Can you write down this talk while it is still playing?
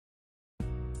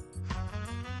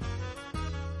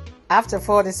After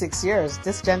 46 years,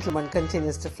 this gentleman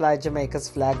continues to fly Jamaica's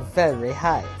flag very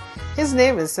high. His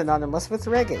name is synonymous with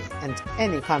reggae, and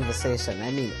any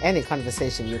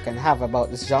conversation you can have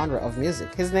about this genre of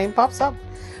music, his name pops up.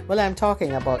 Well, I'm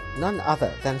talking about none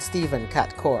other than Stephen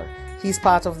Cat Coore. He's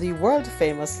part of the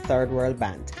world-famous Third World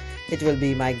Band. It will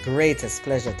be my greatest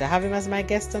pleasure to have him as my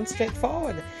guest on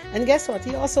Straightforward. And guess what?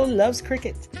 He also loves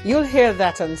cricket. You'll hear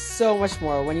that and so much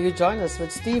more when you join us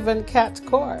with Stephen Cat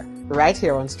Coore, right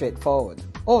here on Straightforward.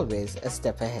 Always a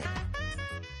step ahead.